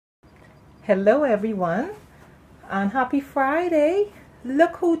Hello everyone and happy Friday.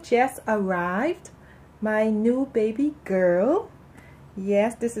 Look who just arrived, my new baby girl.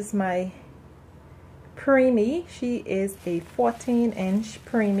 Yes, this is my preemie. She is a 14-inch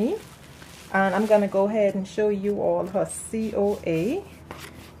preemie, and I'm gonna go ahead and show you all her COA.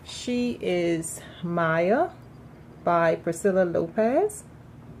 She is Maia by Priscilla Lopez,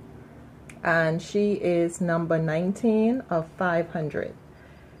 and she is number 19 of 500.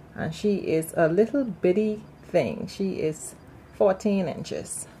 And she is a little bitty thing. She is 14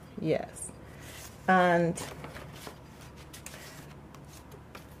 inches. Yes. And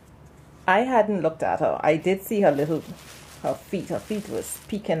I hadn't looked at her. I did see her feet. Her feet was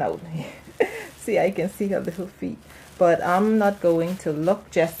peeking out. See, I can see her little feet. But I'm not going to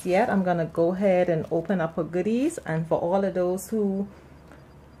look just yet. I'm going to go ahead and open up her goodies. And for all of those who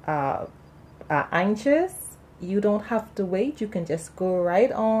are anxious, you don't have to wait. You can just go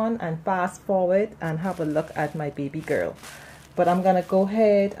right on and fast forward and have a look at my baby girl. But I'm gonna go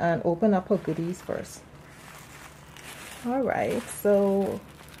ahead and open up her goodies first. All right, so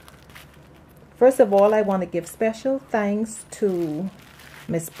first of all, I want to give special thanks to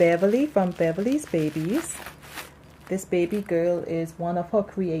Miss Beverly from Beverly's Babies. This baby girl is one of her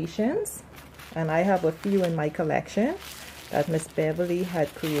creations, and I have a few in my collection that Miss Beverly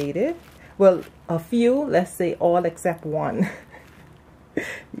had created. Well, a few, let's say all except one.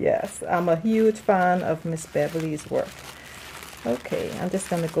 Yes, I'm a huge fan of Miss Beverly's work. Okay, I'm just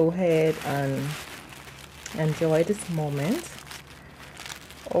going to go ahead and enjoy this moment.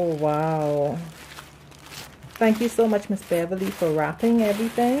 Oh, wow. Thank you so much, Miss Beverly, for wrapping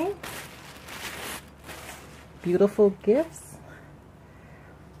everything. Beautiful gifts.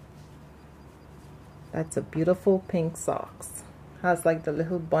 That's a beautiful pink socks. Has like the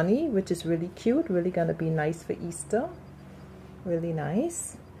little bunny, which is really cute, really gonna be nice for Easter. Really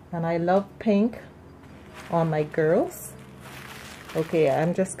nice. And I love pink on my girls. Okay, I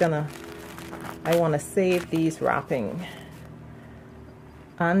want to save these wrapping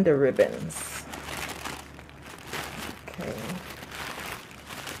and the ribbons. Okay.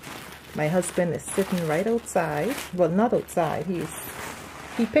 My husband is sitting right outside. Well, not outside.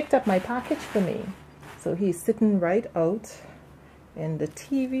 He picked up my package for me. So he's sitting right out in the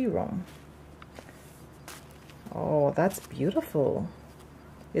TV room. Oh, that's beautiful.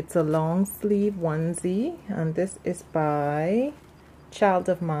 It's a long sleeve onesie, and this is by Child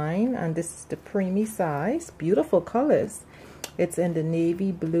of Mine, and this is the preemie size. Beautiful colors. It's in the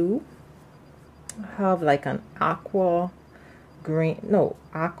navy blue. I have like an aqua green, no,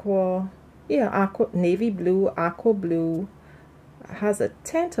 aqua, yeah, aqua, navy blue, aqua blue. It has a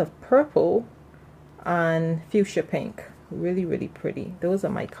tint of purple and fuchsia pink. Really, really pretty. Those are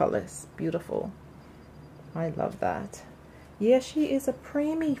my colors. Beautiful. I love that. Yeah, she is a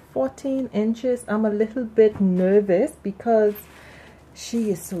preemie, 14 inches. I'm a little bit nervous because she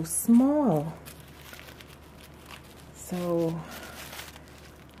is so small. So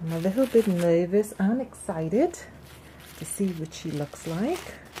I'm a little bit nervous and excited to see what she looks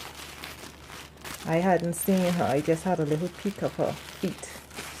like. I hadn't seen her. I just had a little peek of her feet.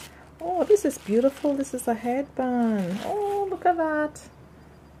 Oh, this is beautiful. This is a headband. Oh, look at that.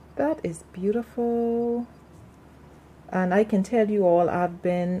 That is beautiful. And I can tell you all, I've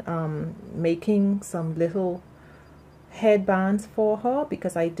been making some little headbands for her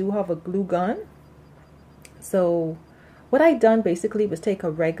because I do have a glue gun. So what I done basically was take a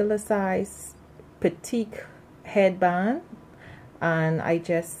regular size petite headband and I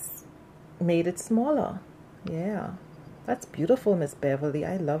just made it smaller. Yeah. That's beautiful, Miss Beverly.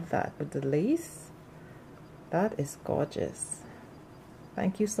 I love that. With the lace, that is gorgeous.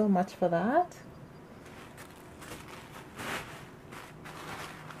 Thank you so much for that.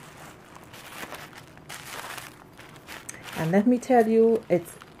 And let me tell you,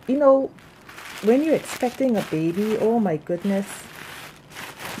 it's, you know, when you're expecting a baby, oh my goodness,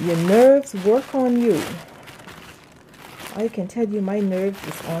 your nerves work on you. I can tell you my nerves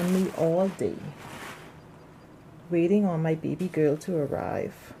is on me all day, waiting on my baby girl to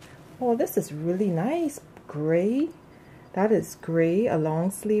arrive. Oh, this is really nice. Gray. That is gray, a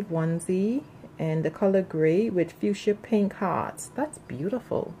long sleeve onesie, and the color gray with fuchsia pink hearts. That's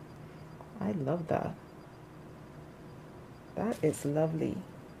beautiful. I love that. That is lovely.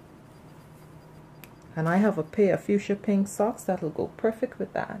 And I have a pair of fuchsia pink socks that'll go perfect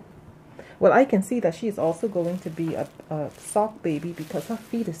with that. Well, I can see that she's also going to be a sock baby because her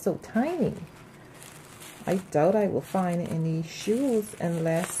feet are so tiny. I doubt I will find any shoes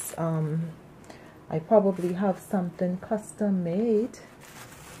unless I probably have something custom made.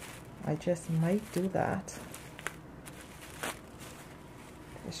 I just might do that.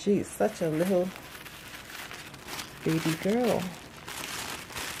 She is such a little baby girl.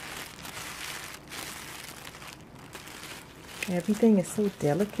 Everything is so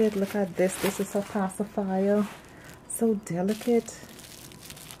delicate. Look at this. This is a pacifier. So delicate.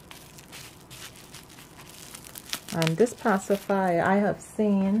 And this pacifier I have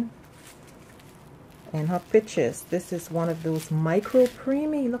seen in her pictures. This is one of those micro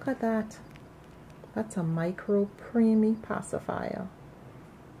preemie. Look at that. That's a micro preemie pacifier.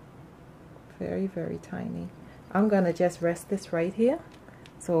 Very, very tiny. I'm gonna just rest this right here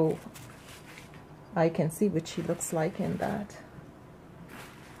so I can see what she looks like in that.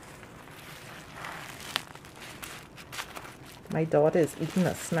 My daughter is eating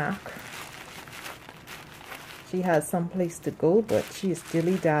a snack. She has someplace to go, but she is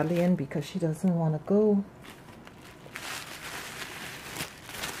dilly-dallying because she doesn't want to go.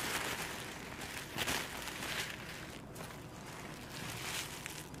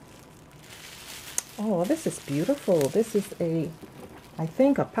 Oh, this is beautiful. This is I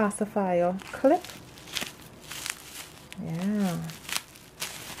think a pacifier clip. Yeah.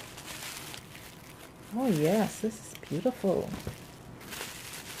 Oh yes, this is beautiful.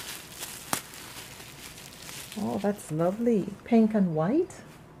 Oh, that's lovely. Pink and white.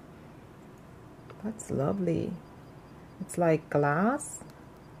 That's lovely. It's like glass.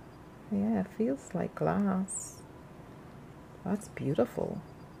 Yeah, it feels like glass. That's beautiful.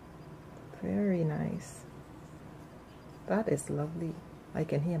 Very nice. That is lovely. I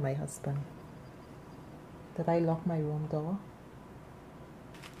can hear my husband. Did I lock my room door?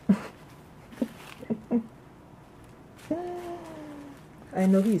 I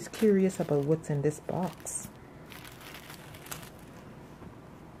know he's curious about what's in this box.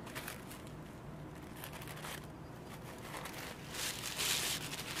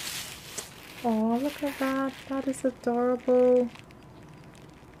 Oh, look at that. That is adorable.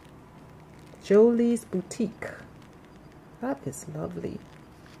 Jolie's Boutique. That is lovely.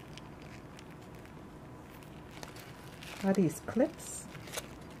 Are these clips?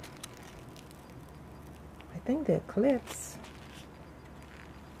 I think they're clips.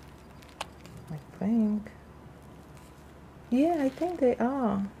 I think. Yeah, I think they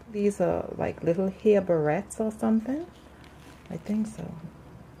are. These are like little hair barrettes or something. I think so.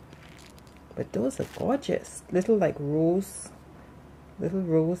 But those are gorgeous. Little like roses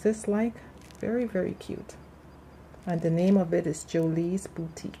like. Very, very cute. And the name of it is Jolie's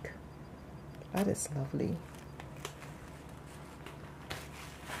Boutique. That is lovely.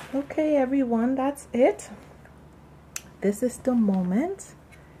 Okay, everyone, that's it. This is the moment.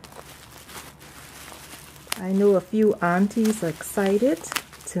 I know a few aunties are excited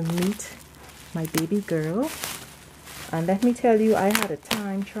to meet my baby girl. And let me tell you, I had a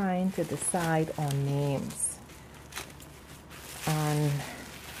time trying to decide on names. And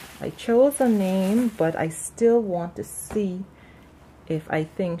I chose a name, but I still want to see if I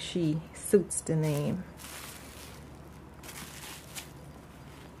think she suits the name.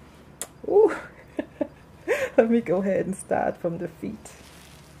 Ooh. Let me go ahead and start from the feet.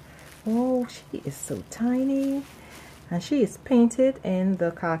 Oh, she is so tiny. And she is painted in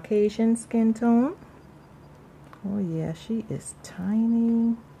the Caucasian skin tone. Oh yeah, she is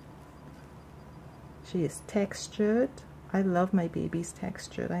tiny. She is textured. I love my baby's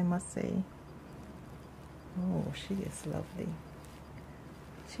textured, I must say. Oh, she is lovely.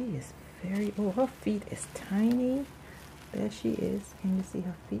 She is very, oh, her feet is tiny. There she is. Can you see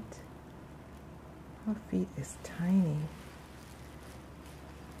her feet? Her feet is tiny.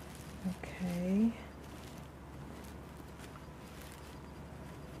 Okay.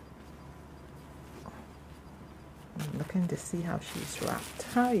 I'm looking to see how she's wrapped.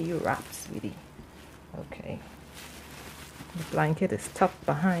 How are you wrapped, sweetie? Okay. The blanket is tucked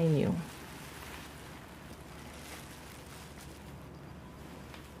behind you.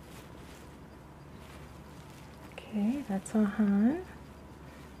 Okay, that's her hand.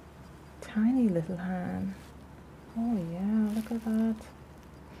 Tiny little hand. Oh yeah, look at that.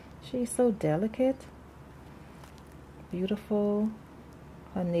 She's so delicate. Beautiful.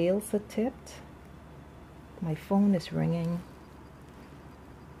 Her nails are tipped. My phone is ringing.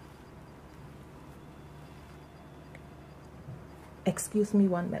 Excuse me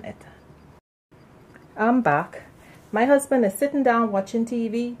 1 minute. I'm back. My husband is sitting down watching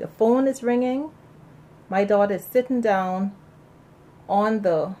TV. The phone is ringing. My daughter is sitting down on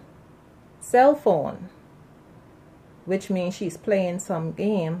the cell phone, which means she's playing some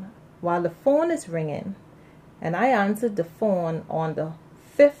game while the phone is ringing. And I answered the phone on the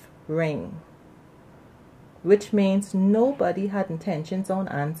 5th ring, which means nobody had intentions on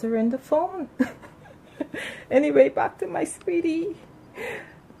answering the phone. Anyway, back to my sweetie.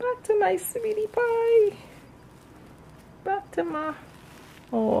 to my sweetie pie. Back to my...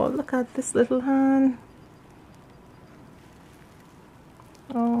 Oh, look at this little hand.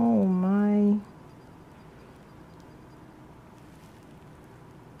 Oh my.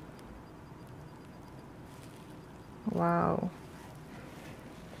 Wow.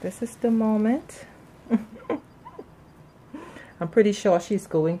 This is the moment. I'm pretty sure she's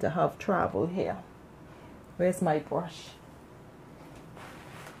going to have travel here. Where's my brush?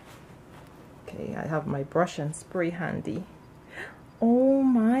 Okay, I have my brush and spray handy. Oh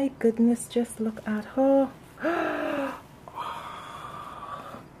my goodness, just look at her.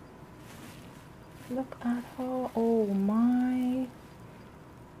 Look at her. Oh my.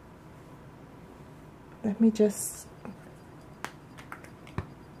 Let me just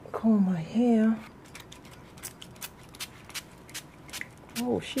comb my hair.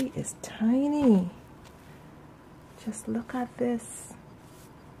 Oh, she is tiny. Just look at this.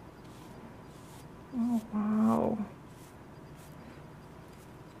 Oh wow.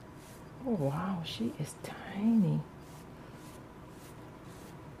 Oh wow, she is tiny.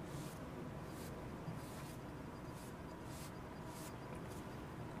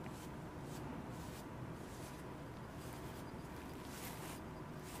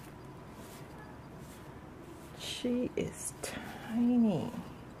 She is tiny.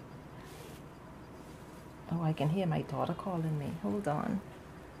 Oh, I can hear my daughter calling me. Hold on.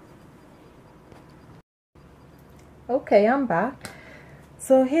 Okay, I'm back.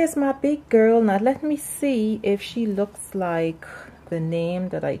 So here's my big girl. Now let me see if she looks like the name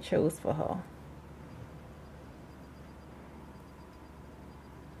that I chose for her.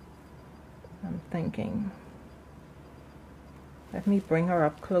 I'm thinking. Let me bring her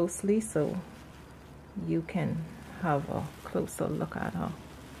up closely so you can have a closer look at her.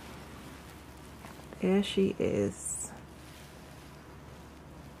 There she is.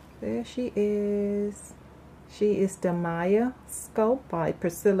 There she is. She is the Maia sculpt by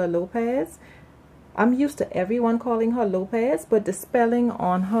Priscilla Lopez. I'm used to everyone calling her Lopez, but the spelling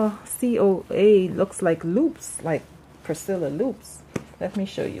on her C-O-A looks like loops, like Priscilla loops. Let me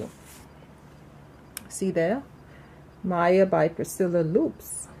show you. See there? Maia by Priscilla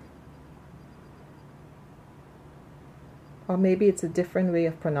loops. Or maybe it's a different way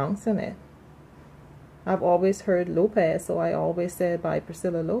of pronouncing it. I've always heard Lopez, so I always said by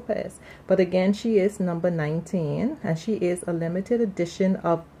Priscilla Lopez. But again, she is number 19, and she is a limited edition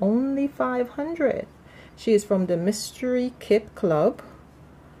of only 500. She is from the Mystery Kit Club,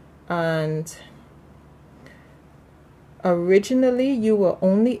 and originally you were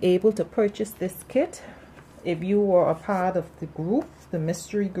only able to purchase this kit if you were a part of the group, the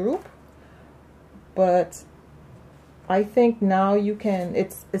mystery group. But I think now you can,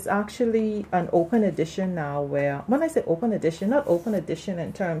 it's actually an open edition now, where, when I say open edition, not open edition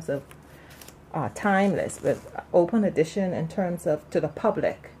in terms of timeless, but open edition in terms of to the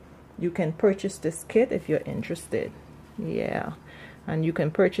public. You can purchase this kit if you're interested. Yeah, and you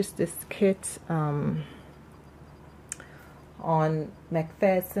can purchase this kit on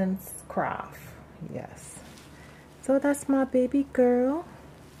McPherson's Craft. Yes. So that's my baby girl.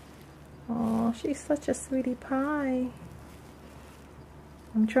 Oh, she's such a sweetie pie.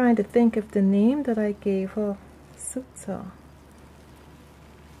 I'm trying to think if the name that I gave her suits her.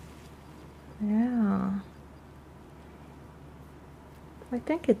 Yeah. I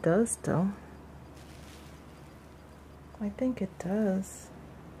think it does though. I think it does.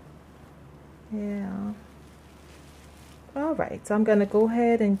 Yeah. Alright, so I'm going to go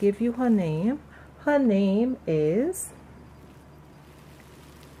ahead and give you her name. Her name is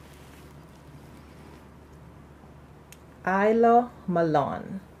Isla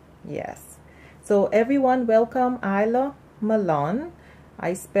Malon. Yes. So everyone, welcome Isla Malon.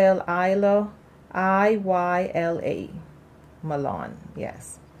 I spell Isla I-Y-L-A. Malon.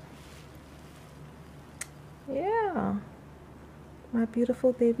 Yes. Yeah. My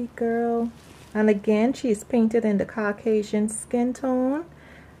beautiful baby girl. And again, she is painted in the Caucasian skin tone,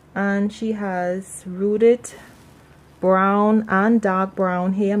 and she has rooted brown and dark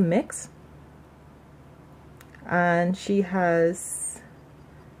brown hair mix. And she has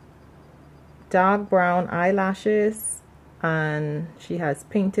dark brown eyelashes, and she has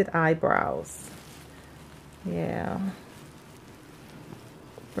painted eyebrows. Yeah.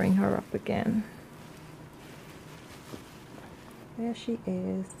 Bring her up again. There she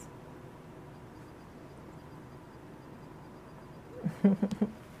is.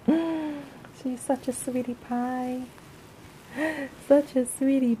 She's such a sweetie pie. Such a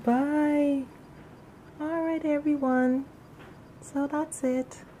sweetie pie. Alright everyone, so that's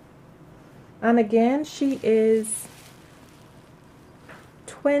it. And again, she is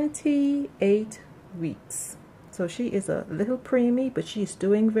 28 weeks. So she is a little preemie, but she's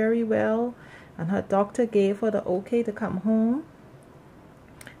doing very well, and her doctor gave her the okay to come home.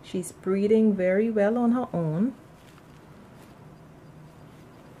 She's breathing very well on her own.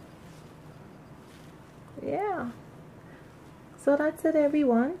 Yeah, so that's it,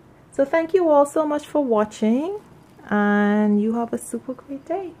 everyone. So thank you all so much for watching, and you have a super great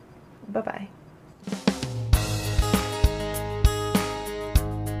day. Bye bye.